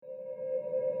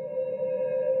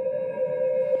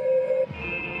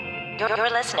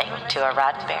You're listening to a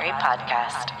Roddenberry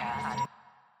podcast.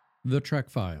 The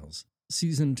Trek Files,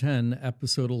 Season 10,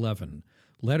 Episode 11,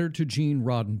 Letter to Gene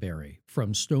Roddenberry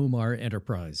from Stowmar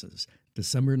Enterprises,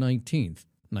 December 19th,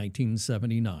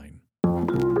 1979.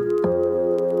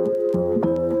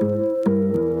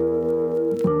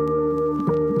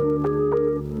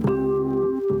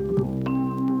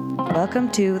 Welcome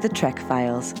to The Trek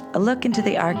Files, a look into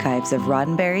the archives of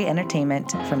Roddenberry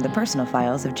Entertainment from the personal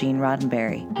files of Gene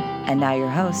Roddenberry. And now your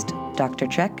host, Dr.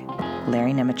 Trek,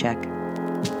 Larry Nemeczek.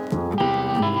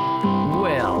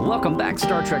 Well, welcome back,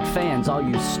 Star Trek fans, all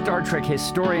you Star Trek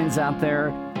historians out there.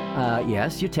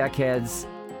 Yes, you tech heads,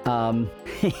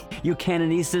 you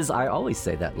canonistas, I always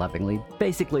say that lovingly.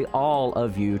 Basically, all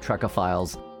of you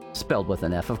Trekophiles, spelled with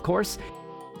an F, of course.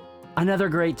 Another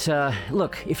great,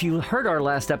 look, if you heard our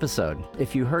last episode,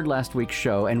 if you heard last week's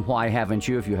show, and why haven't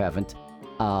you if you haven't,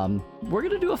 we're going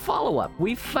to do a follow-up.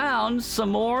 We found some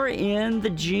more in the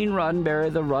Gene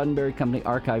Roddenberry, the Roddenberry Company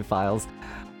archive files.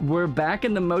 We're back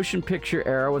in the motion picture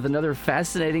era with another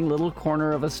fascinating little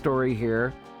corner of a story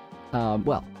here.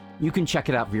 Well, you can check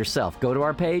it out for yourself. Go to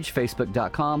our page,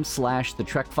 facebook.com/The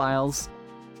Trek Files.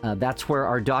 That's where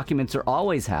our documents are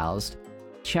always housed.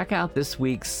 Check out this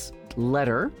week's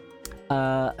letter.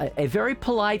 A very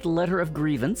polite letter of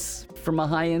grievance from a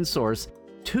high-end source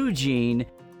to Gene.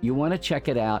 You want to check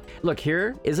it out. Look,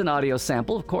 here is an audio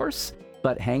sample, of course,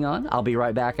 but hang on. I'll be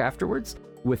right back afterwards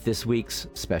with this week's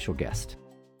special guest.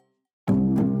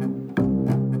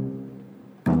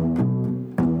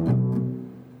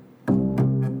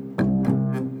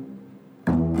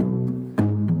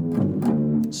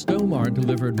 Stowmar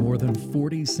delivered more than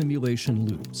 40 simulation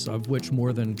loops, of which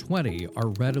more than 20 are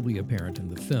readily apparent in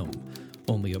the film.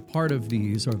 Only a part of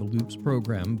these are the loops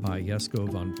programmed by Jesko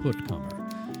von Puttkammer.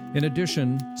 In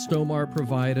addition, Stowmar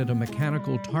provided a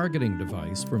mechanical targeting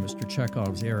device for Mr.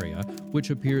 Chekhov's area, which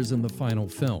appears in the final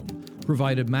film,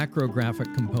 provided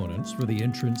macrographic components for the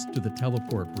entrance to the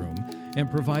teleport room,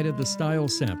 and provided the style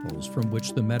samples from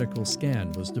which the medical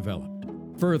scan was developed.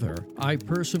 Further, I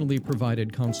personally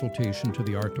provided consultation to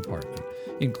the art department,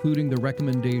 including the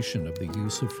recommendation of the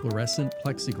use of fluorescent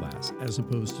plexiglass as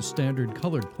opposed to standard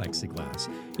colored plexiglass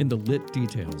in the lit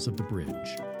details of the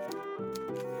bridge.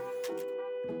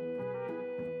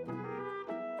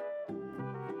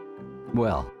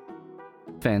 Well,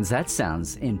 fans, that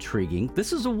sounds intriguing.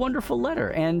 This is a wonderful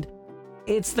letter, and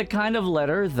it's the kind of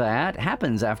letter that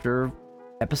happens after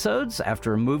episodes,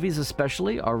 after movies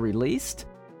especially, are released.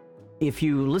 If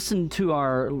you listen to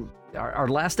our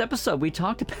last episode, we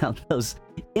talked about those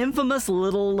infamous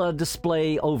little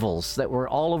display ovals that were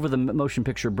all over the motion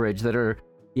picture bridge that are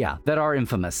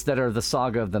infamous, that are the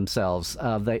saga of themselves,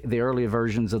 the earlier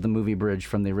versions of the movie bridge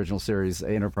from the original series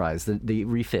Enterprise, the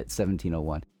refit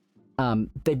 1701.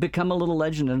 They become a little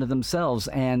legend unto themselves,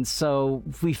 and so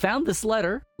we found this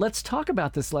letter. Let's talk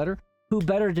about this letter. Who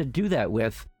better to do that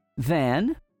with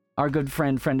than our good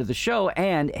friend of the show,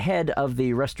 and head of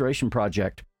the restoration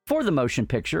project for the motion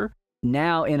picture,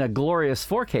 now in a glorious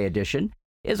 4K edition,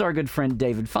 is our good friend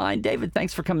David Fine. David,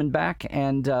 thanks for coming back.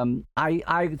 And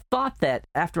I thought that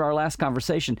after our last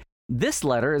conversation, this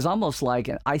letter is almost like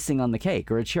an icing on the cake,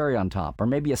 or a cherry on top, or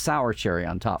maybe a sour cherry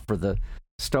on top for the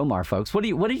Stowmar folks. What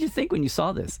did you think when you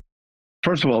saw this?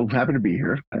 First of all, happy to be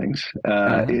here. Thanks.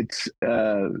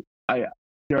 There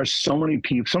are so many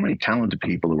people, so many talented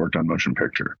people who worked on motion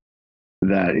picture,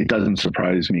 that it doesn't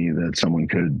surprise me that someone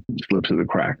could slip through the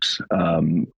cracks.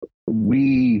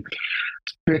 We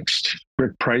fixed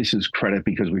Rick Price's credit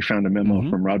because we found a memo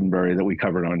from Roddenberry that we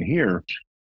covered on here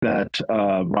that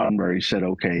Roddenberry said,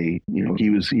 okay, he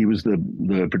was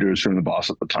the producer and the boss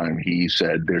at the time. He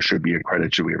said there should be a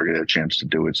credit should we ever get a chance to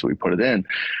do it. So we put it in.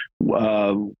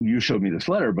 You showed me this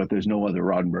letter, but there's no other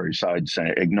Roddenberry side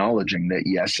acknowledging that,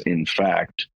 yes, in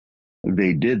fact,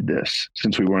 they did this.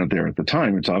 Since we weren't there at the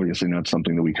time, it's obviously not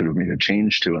something that we could have made a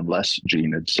change to unless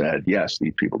Gene had said, yes,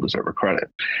 these people deserve a credit.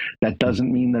 That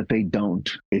doesn't mean that they don't.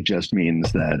 It just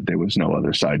means that there was no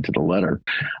other side to the letter.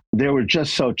 There were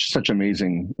just such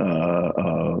amazing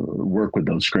work with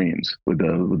those screens, with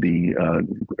the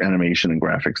animation and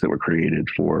graphics that were created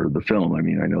for the film. I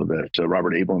mean, I know that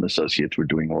Robert Abel and Associates were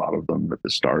doing a lot of them at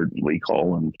the start, Lee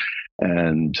Cole,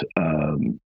 and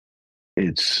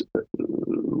it's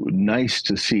nice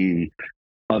to see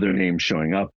other names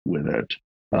showing up with it.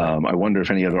 I wonder if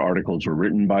any other articles were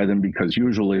written by them, because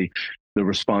usually the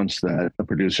response that a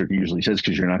producer usually says,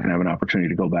 because you're not going to have an opportunity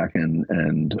to go back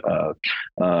and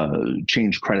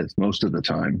change credits most of the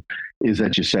time, is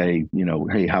that you say,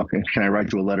 hey, how can I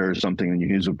write you a letter or something, and you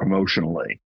use it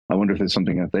promotionally. I wonder if there's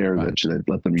something out there that should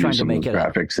let them use some of those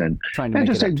graphics and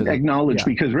just acknowledge,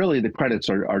 because really the credits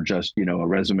are just, a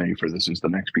resume for this is the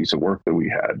next piece of work that we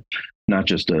had. Not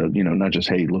just not just,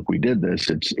 hey, look, we did this.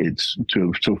 It's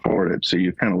to forward it. So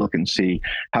you kind of look and see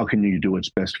how can you do what's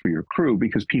best for your crew,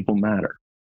 because people matter.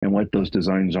 And what those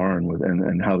designs are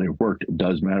and how they've worked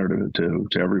does matter to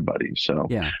everybody. So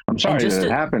I'm sorry that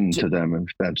it happened to them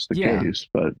if that's the case.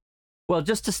 But well,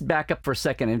 just to back up for a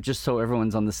second, and just so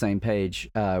everyone's on the same page,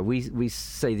 we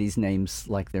say these names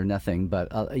like they're nothing, but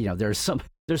there's so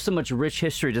much rich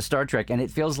history to Star Trek, and it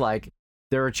feels like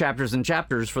there are chapters and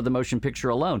chapters for the motion picture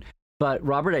alone. But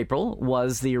Robert April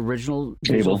was the original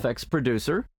visual effects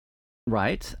producer.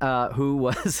 Right,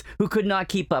 who could not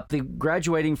keep up. The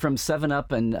graduating from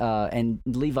 7-Up and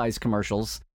Levi's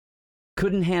commercials,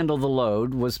 couldn't handle the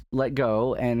load, was let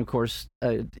go, and of course,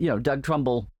 Doug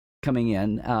Trumbull coming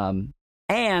in.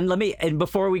 And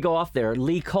before we go off there,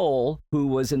 Lee Cole, who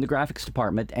was in the graphics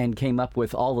department and came up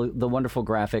with all the wonderful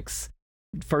graphics,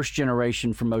 first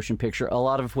generation for motion picture, a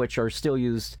lot of which are still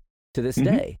used to this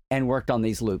day, and worked on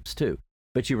these loops too.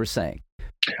 But you were saying.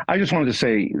 I just wanted to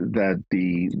say that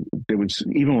there was,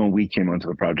 even when we came onto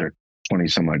the project 20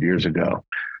 some odd years ago,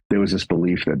 there was this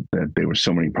belief that there were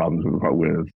so many problems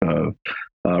with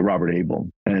Robert Abel.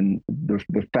 And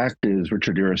the fact is,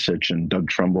 Richard Urasich and Doug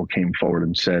Trumbull came forward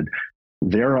and said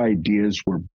their ideas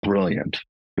were brilliant.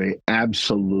 They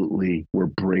absolutely were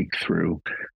breakthrough.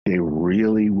 They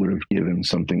really would have given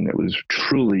something that was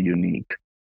truly unique.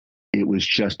 It was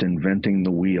just inventing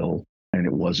the wheel, and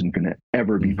it wasn't going to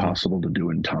ever be possible to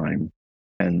do in time.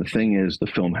 And the thing is, the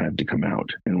film had to come out,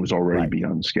 and it was already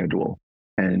beyond schedule.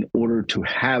 And in order to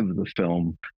have the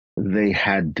film, they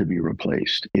had to be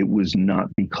replaced. It was not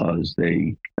because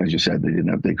they, as you said,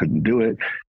 they couldn't do it.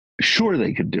 Sure,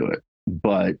 they could do it,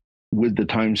 but with the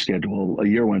time schedule, a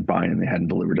year went by and they hadn't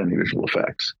delivered any visual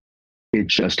effects. It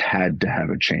just had to have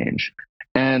a change.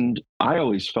 And I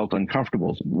always felt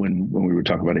uncomfortable when we were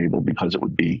talking about Abel, because it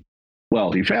would be,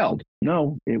 well, he failed.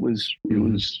 No, it was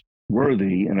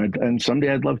worthy, and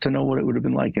someday I'd love to know what it would have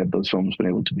been like had those films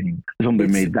been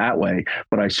made that way.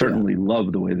 But I certainly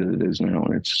love the way that it is now,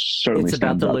 and it's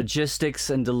about the logistics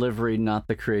and delivery, not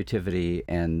the creativity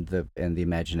and the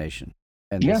imagination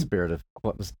and the spirit of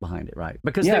what was behind it, right?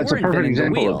 Because they were inventing the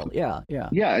wheel.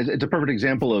 It's a perfect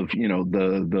example of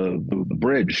the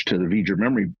bridge to the V'ger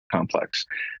memory complex.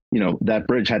 That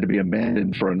bridge had to be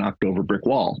abandoned for a knocked over brick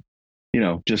wall.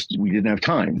 Just we didn't have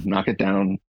time. Knock it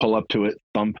down, pull up to it,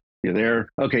 thump, you're there.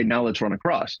 Okay, now let's run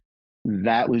across.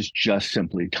 That was just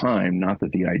simply time. Not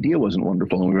that the idea wasn't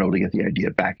wonderful and we were able to get the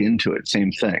idea back into it.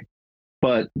 Same thing.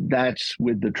 But that's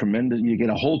with the you get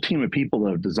a whole team of people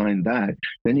that have designed that.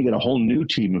 Then you get a whole new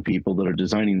team of people that are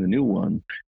designing the new one.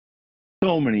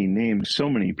 So many names, so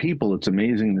many people. It's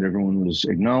amazing that everyone was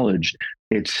acknowledged.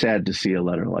 It's sad to see a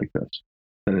letter like this.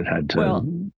 That it had to. Well,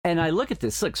 and I look at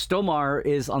this. Look, Stowmar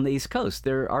is on the East Coast.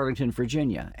 They're Arlington,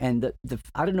 Virginia, and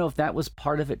I don't know if that was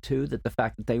part of it too. That the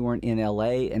fact that they weren't in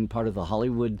L.A. and part of the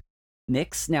Hollywood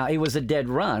mix. Now it was a dead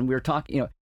run. We were talking.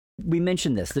 We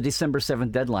mentioned this, the December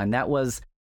 7th deadline. That was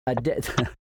a dead.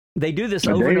 They do this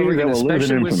over and over again,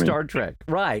 especially with Star Trek.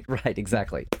 Right,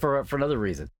 exactly. For another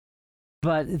reason,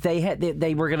 but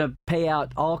they were going to pay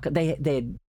out all.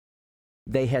 They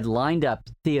had lined up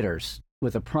theaters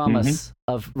with a promise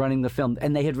of running the film,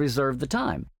 and they had reserved the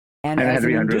time. And it as had to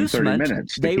be an 130 inducement,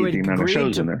 minutes to they keep would the amount of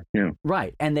shows to, in there. Yeah.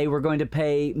 Right, and they were going to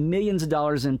pay millions of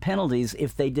dollars in penalties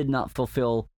if they did not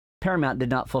fulfill, Paramount did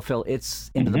not fulfill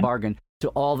its end of the bargain to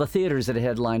all the theaters that it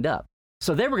had lined up.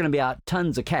 So they were going to be out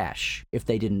tons of cash if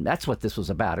they didn't. That's what this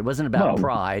was about. It wasn't about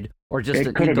pride or just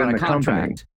a contract.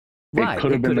 It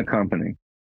could have been the company.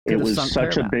 It was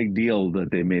such a big deal that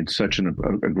they made such an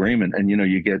agreement. And,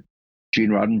 you get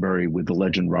Gene Roddenberry with the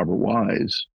legend Robert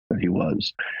Wise that he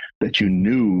was, that you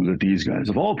knew that these guys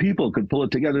of all people could pull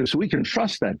it together, so we can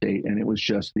trust that date. And it was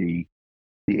just the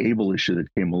Able issue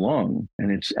that came along.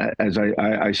 And it's, as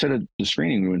I said at the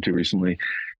screening we went to recently,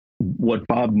 what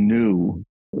Bob knew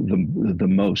the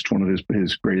most, one of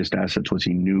his greatest assets, was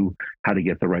he knew how to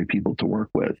get the right people to work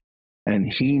with.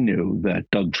 And he knew that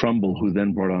Doug Trumbull, who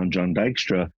then brought on John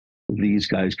Dykstra, these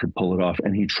guys could pull it off,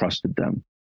 and he trusted them.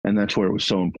 And that's where it was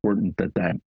so important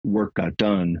that work got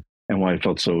done, and why it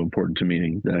felt so important to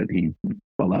me that he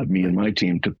allowed me and my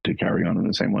team to carry on in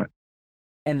the same way.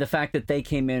 And the fact that they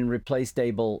came in, replaced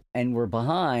Able, and were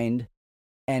behind,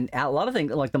 and a lot of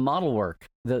things like the model work,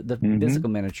 the physical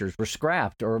miniatures were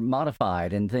scrapped or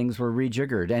modified, and things were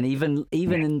rejiggered. And even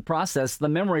in process, the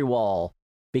memory wall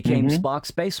became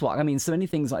Spock's spacewalk. I mean, so many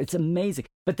things. It's amazing.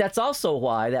 But that's also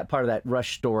why that part of that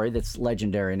Rush story that's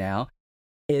legendary now,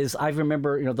 is I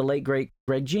remember, the late great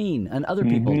Greg Jean and other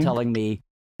people telling me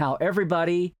how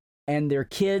everybody and their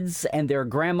kids and their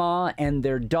grandma and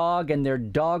their dog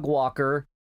walker,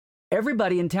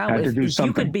 everybody in town, had to do if something.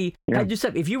 you could be, had to do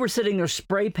something. If you were sitting there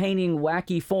spray painting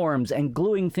wacky forms and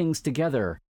gluing things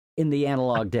together in the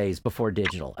analog days before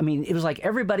digital, I mean, it was like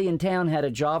everybody in town had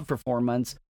a job for 4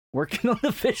 months working on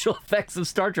the visual effects of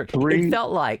Star Trek. It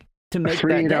felt like to make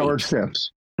three that 8-hour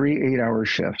shifts, 3 8-hour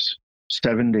shifts,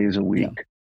 7 days a week. Yeah.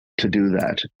 To do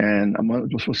that. And one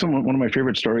of my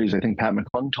favorite stories, I think Pat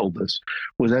McClung told this,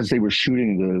 was as they were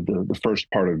shooting the first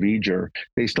part of V'ger,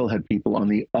 they still had people on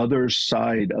the other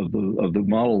side of the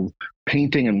model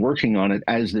painting and working on it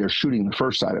as they're shooting the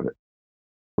first side of it.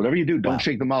 Whatever you do, don't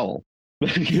shake the model.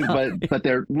 but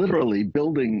they're literally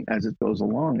building as it goes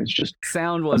along. It's just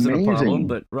sound wasn't amazing. A problem,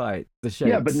 but the shapes.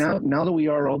 Yeah, but now that we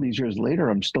are all these years later,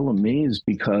 I'm still amazed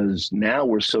because now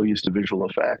we're so used to visual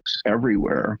effects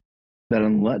everywhere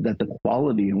that the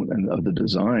quality of the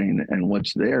design and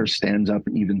what's there stands up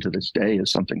even to this day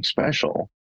as something special.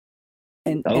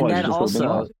 And that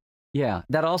also,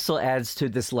 that also adds to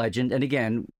this legend. And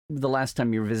again, the last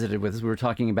time you visited with us, we were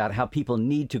talking about how people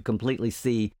need to completely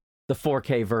see the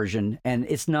 4K version. And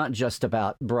it's not just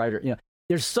about brighter,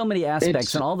 there's so many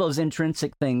aspects and all those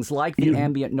intrinsic things like the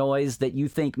ambient noise that you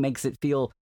think makes it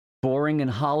feel boring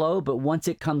and hollow. But once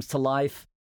it comes to life,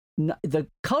 the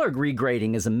color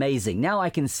regrading is amazing. Now I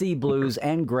can see blues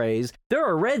and grays. There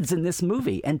are reds in this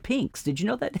movie and pinks. Did you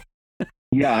know that?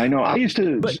 Yeah, I know. I used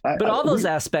to, but all those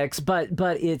aspects. But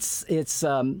it's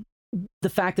the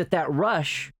fact that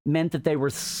rush meant that they were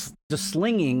just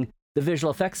slinging the visual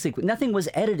effects sequence. Nothing was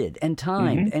edited and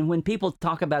timed. And when people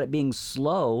talk about it being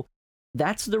slow,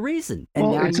 that's the reason. And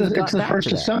well, now it's the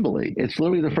first assembly. It's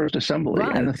literally the first assembly.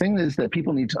 Right. And the thing is that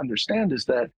people need to understand is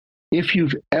that if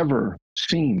you've ever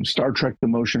seen Star Trek the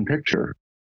Motion Picture,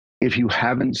 if you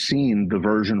haven't seen the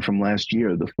version from last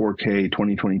year, the 4K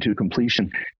 2022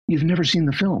 completion, you've never seen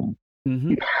the film.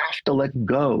 You have to let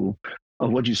go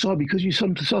of what you saw because you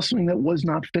saw something that was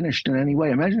not finished in any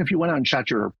way. Imagine if you went out and shot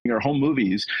your home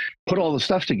movies, put all the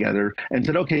stuff together and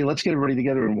said, okay, let's get everybody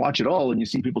together and watch it all. And you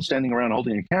see people standing around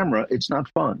holding a camera. It's not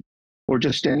fun. Or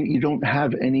just standing, you don't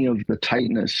have any of the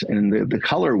tightness, and the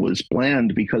color was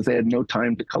bland because they had no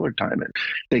time to color time it.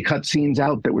 They cut scenes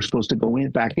out that were supposed to go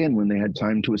back in when they had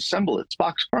time to assemble it.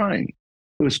 Spock's crying.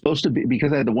 It was supposed to be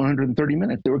because I had the 130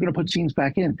 minutes. They were going to put scenes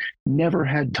back in. Never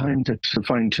had time to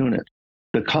fine tune it.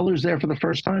 The color's there for the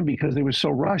first time because they were so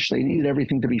rushed. They needed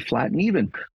everything to be flat and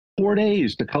even. 4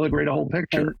 days to color grade a whole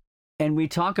picture. And we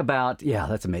talk about,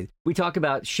 that's amazing. We talk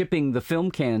about shipping the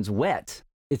film cans wet.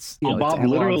 It's Bob it's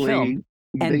literally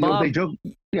Bob, they joke,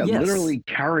 literally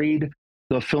carried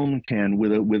the film can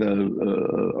with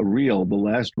a reel, the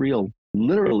last reel,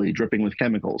 literally dripping with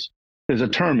chemicals. There's a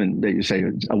term that you say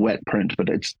it's a wet print, but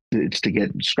it's to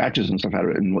get scratches and stuff out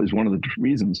of it, and was one of the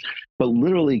reasons. But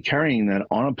literally carrying that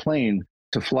on a plane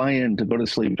to fly in to go to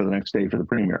sleep for the next day for the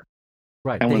premiere.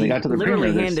 Right. And when they got to the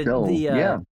premiere, they handed still,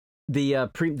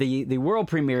 the world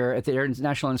premiere at the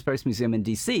National Air and Space Museum in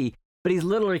D.C., but he's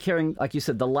literally carrying, like you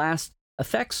said, the last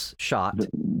effects shot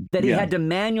that he had to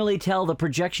manually tell the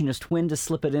projectionist when to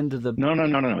slip it into the. No.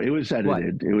 It was edited. What?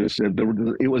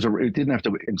 It didn't have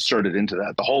to insert it into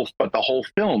that. The whole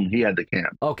film he had the can.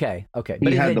 Okay. But he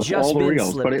it had just all the been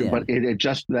reels, slipped in. but it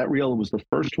just that reel was the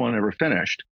first one ever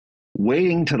finished.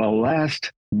 Waiting to the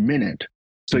last minute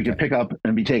so he could pick up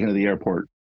and be taken to the airport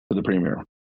for the premiere.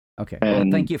 Okay. Well,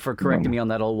 thank you for correcting me on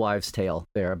that old wives' tale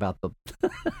there about the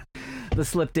the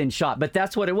slipped in shot. But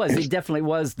that's what it was. It definitely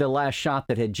was the last shot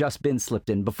that had just been slipped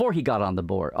in before he got on the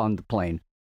plane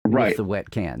with the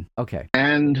wet can. Okay.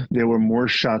 And there were more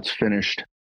shots finished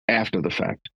after the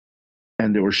fact.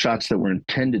 And there were shots that were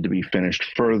intended to be finished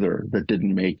further that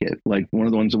didn't make it. Like one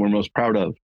of the ones that we're most proud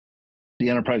of, the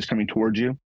Enterprise coming towards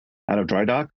you out of dry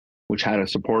dock, which had a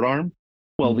support arm.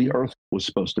 Well, the Earth was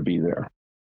supposed to be there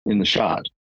in the shot.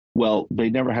 Well, they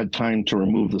never had time to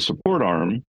remove the support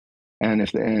arm, and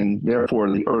therefore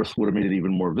the Earth would have made it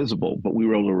even more visible. But we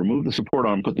were able to remove the support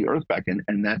arm, put the Earth back in,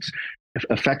 and that's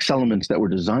effects elements that were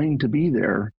designed to be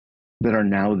there that are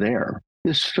now there.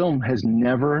 This film has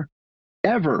never,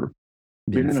 ever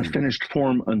been in a finished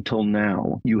form until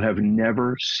now. You have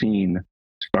never seen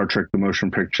Star Trek the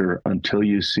Motion Picture until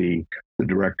you see the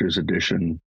director's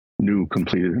edition, new,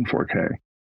 completed in 4K.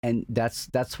 And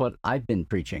that's what I've been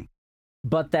preaching.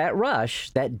 But that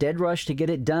rush, that dead rush to get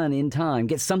it done in time,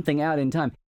 get something out in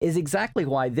time, is exactly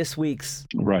why this week's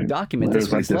document,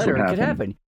 this week's letter could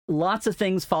happen. Lots of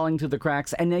things falling through the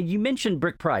cracks. And now you mentioned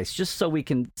Brick Price, just so we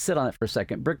can sit on it for a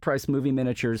second. Brick Price Movie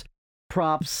Miniatures,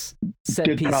 props, set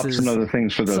did pieces, props and other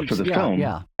things for the film.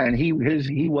 Yeah. And he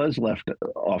was left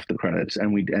off the credits,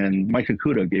 and Mike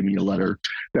Akuda gave me a letter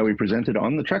that we presented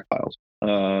on the Trek Files a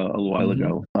little while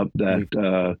ago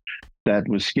that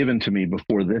was given to me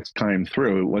before this time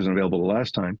through. It wasn't available the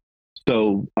last time,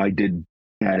 so I did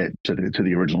add it to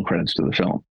the original credits to the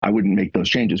film. I wouldn't make those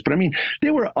changes, but I mean,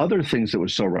 there were other things that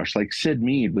was so rushed, like Sid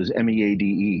Mead was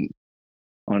Meade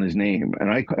on his name,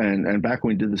 and back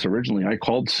when we did this originally, I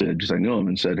called Sid because I knew him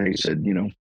and said, "Hey, Sid,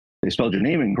 they spelled your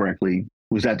name incorrectly.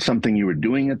 Was that something you were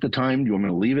doing at the time? Do you want me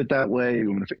to leave it that way? Do you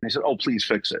want me to?" They said, "Oh, please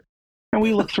fix it." And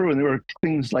we looked through, and there were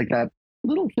things like that,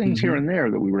 little things here and there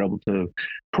that we were able to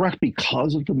correct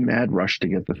because of the mad rush to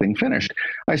get the thing finished.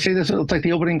 I say this, it's like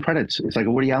the opening credits. It's like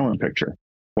a Woody Allen picture.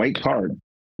 White card,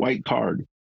 white card,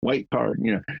 white card.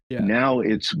 Now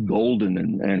it's golden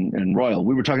and royal.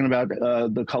 We were talking about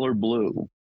the color blue.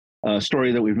 A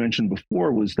story that we've mentioned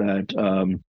before was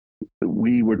that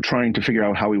we were trying to figure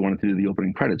out how we wanted to do the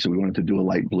opening credits. So we wanted to do a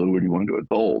light blue, or do you want to do a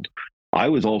gold? I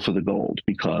was all for the gold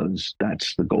because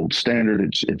that's the gold standard.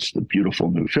 It's the beautiful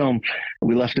new film. And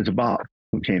we left it to Bob,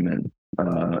 who came in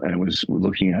and was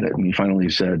looking at it, and he finally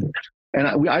said, and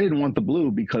I didn't want the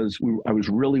blue because I was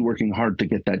really working hard to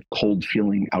get that cold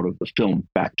feeling out of the film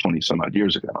back 20 some odd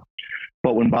years ago.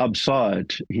 But when Bob saw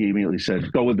it, he immediately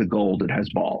said, "Go with the gold. It has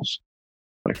balls."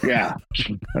 Like, yeah,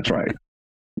 that's right.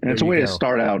 And it's a way to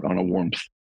start out on a warmth.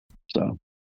 So,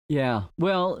 yeah.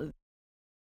 Well,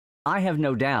 I have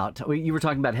no doubt. You were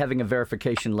talking about having a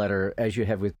verification letter as you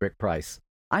have with Rick Price.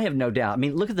 I have no doubt. I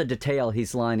mean, look at the detail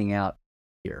he's lining out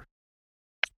here.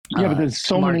 Yeah, but there's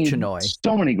so Mark many Chinoy.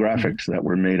 graphics that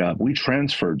were made up. We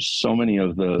transferred so many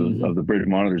of the bridge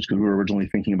monitors because we were originally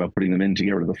thinking about putting them in to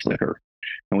get rid of the flicker,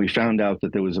 and we found out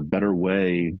that there was a better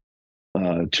way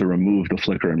to remove the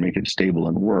flicker and make it stable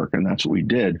and work, and that's what we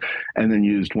did. And then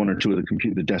used one or two of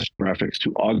the desk graphics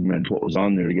to augment what was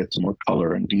on there to get some more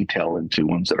color and detail into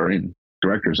ones that are in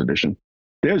Director's Edition.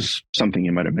 There's something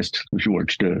you might have missed if you were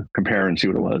to compare and see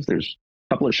what it was. There's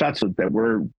a couple of shots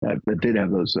that did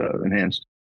have those enhanced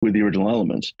with the original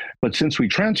elements. But since we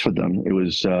transferred them, it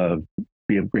was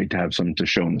be great to have some to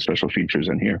show in the special features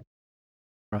in here.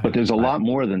 Right. But there's a lot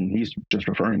more than he's just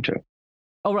referring to.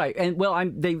 Oh, right. And well,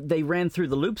 they ran through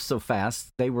the loops so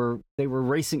fast. They were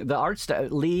racing the art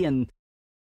Lee and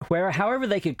however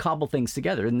they could cobble things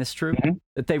together. Isn't this true?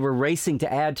 That they were racing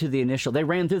to add to the initial. They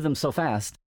ran through them so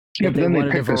fast. Yeah, but then they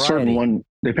picked a certain one.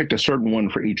 They picked a certain one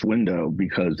for each window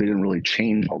because they didn't really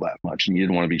change all that much, and you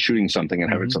didn't want to be shooting something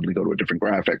and having something go to a different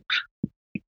graphic.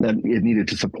 That it needed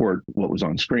to support what was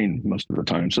on screen most of the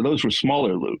time. So those were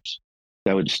smaller loops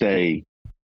that would stay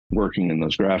working in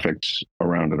those graphics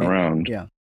around and around. Yeah,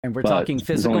 and we're talking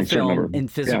physical film in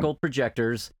physical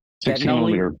projectors that not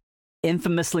only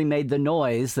infamously made the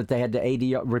noise that they had to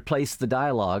ADR replace the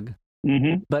dialogue.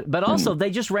 But also they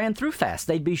just ran through fast.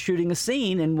 They'd be shooting a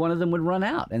scene and one of them would run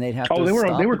out and they'd have to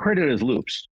stop. They were credited as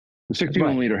loops. The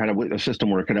 60mm had a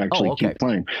system where it could actually keep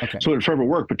playing. So it forever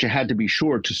worked, but you had to be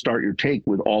sure to start your take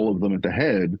with all of them at the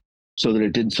head so that they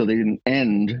didn't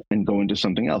end and go into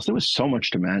something else. There was so much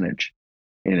to manage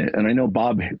in it. And I know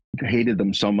Bob hated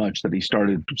them so much that he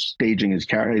started staging his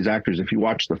actors. If you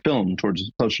watch the film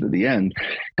closer to the end,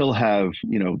 he'll have,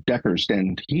 Decker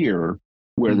stand here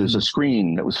where there's a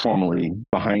screen that was formerly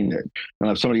behind it, and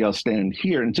have somebody else stand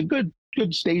here. And it's a good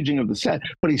staging of the set,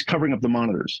 but he's covering up the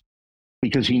monitors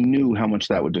because he knew how much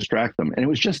that would distract them. And it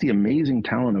was just the amazing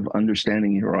talent of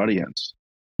understanding your audience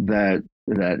that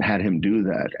had him do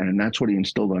that. And that's what he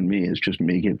instilled on me, is just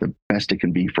make it the best it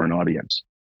can be for an audience.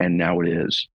 And now it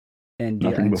is. And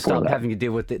stop having to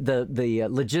deal with the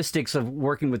logistics of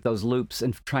working with those loops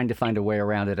and trying to find a way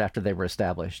around it after they were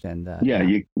established. And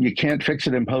you can't fix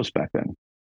it in post back then.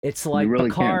 It's like you really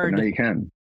Picard. Can't, but now you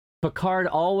can. Picard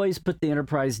always put the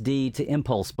Enterprise D to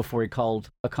impulse before he called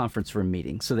a conference room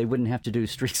meeting, so they wouldn't have to do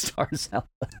streak stars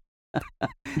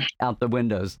out the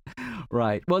windows.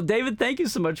 Right. Well, David, thank you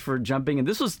so much for jumping in.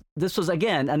 This was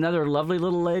again another lovely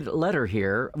little letter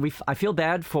here. I feel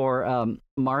bad for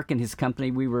Mark and his company.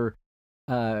 We were.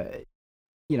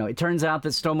 It turns out that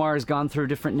Stowmar has gone through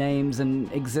different names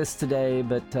and exists today,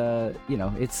 but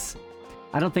it's.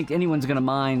 I don't think anyone's going to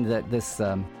mind that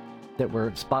that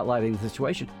we're spotlighting the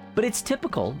situation, but it's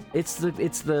typical. It's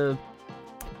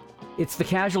the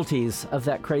casualties of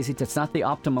that crazy. It's not the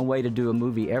optimal way to do a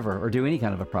movie ever, or do any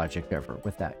kind of a project ever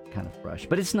with that kind of brush.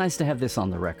 But it's nice to have this on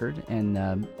the record, and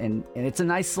it's a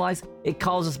nice slice. It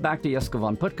calls us back to Jesko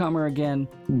von Puttkamer again.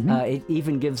 It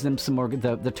even gives them some more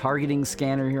the targeting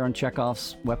scanner here on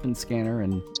Chekhov's weapon scanner,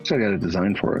 and so I got a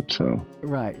design for it. So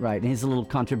right, and his little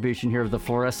contribution here of the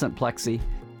fluorescent plexi.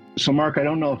 So Mark, I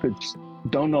don't know if it's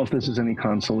don't know if this is any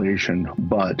consolation,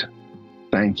 but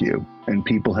thank you. And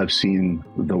people have seen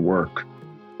the work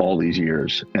all these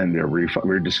years, and they're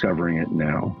rediscovering it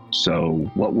now. So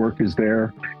what work is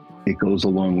there? It goes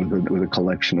along with a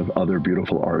collection of other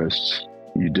beautiful artists.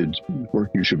 You did work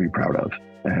you should be proud of,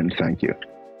 and thank you.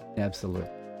 Absolutely.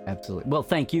 Well,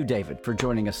 thank you, David, for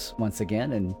joining us once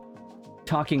again and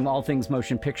talking all things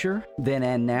motion picture then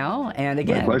and now. And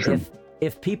again,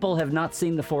 if people have not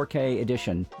seen the 4K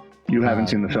edition, you haven't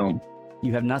seen the film.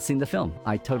 You have not seen the film.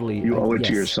 You owe it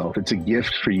to yourself. It's a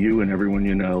gift for you and everyone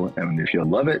you know. And if you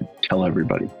love it, tell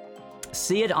everybody.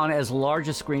 See it on as large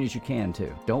a screen as you can,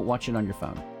 too. Don't watch it on your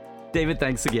phone. David,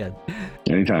 thanks again.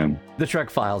 Anytime. The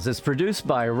Trek Files is produced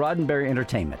by Roddenberry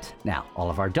Entertainment. Now, all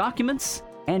of our documents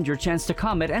and your chance to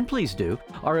comment, and please do,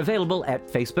 are available at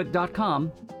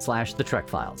facebook.com/The Trek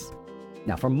Files.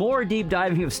 Now, for more deep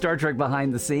diving of Star Trek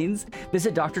behind the scenes,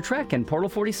 visit Dr. Trek and Portal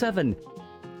 47.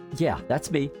 Yeah,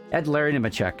 that's me, at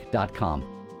LarryNemecek.com.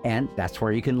 And that's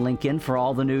where you can link in for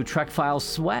all the new Trek Files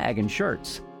swag and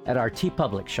shirts at our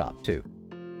TeePublic shop, too.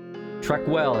 Trek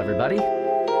well, everybody.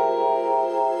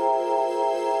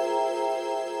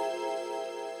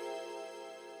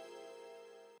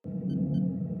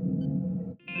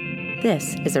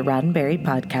 This is a Roddenberry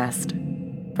podcast.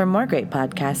 For more great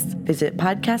podcasts, visit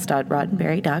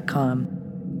podcast.roddenberry.com.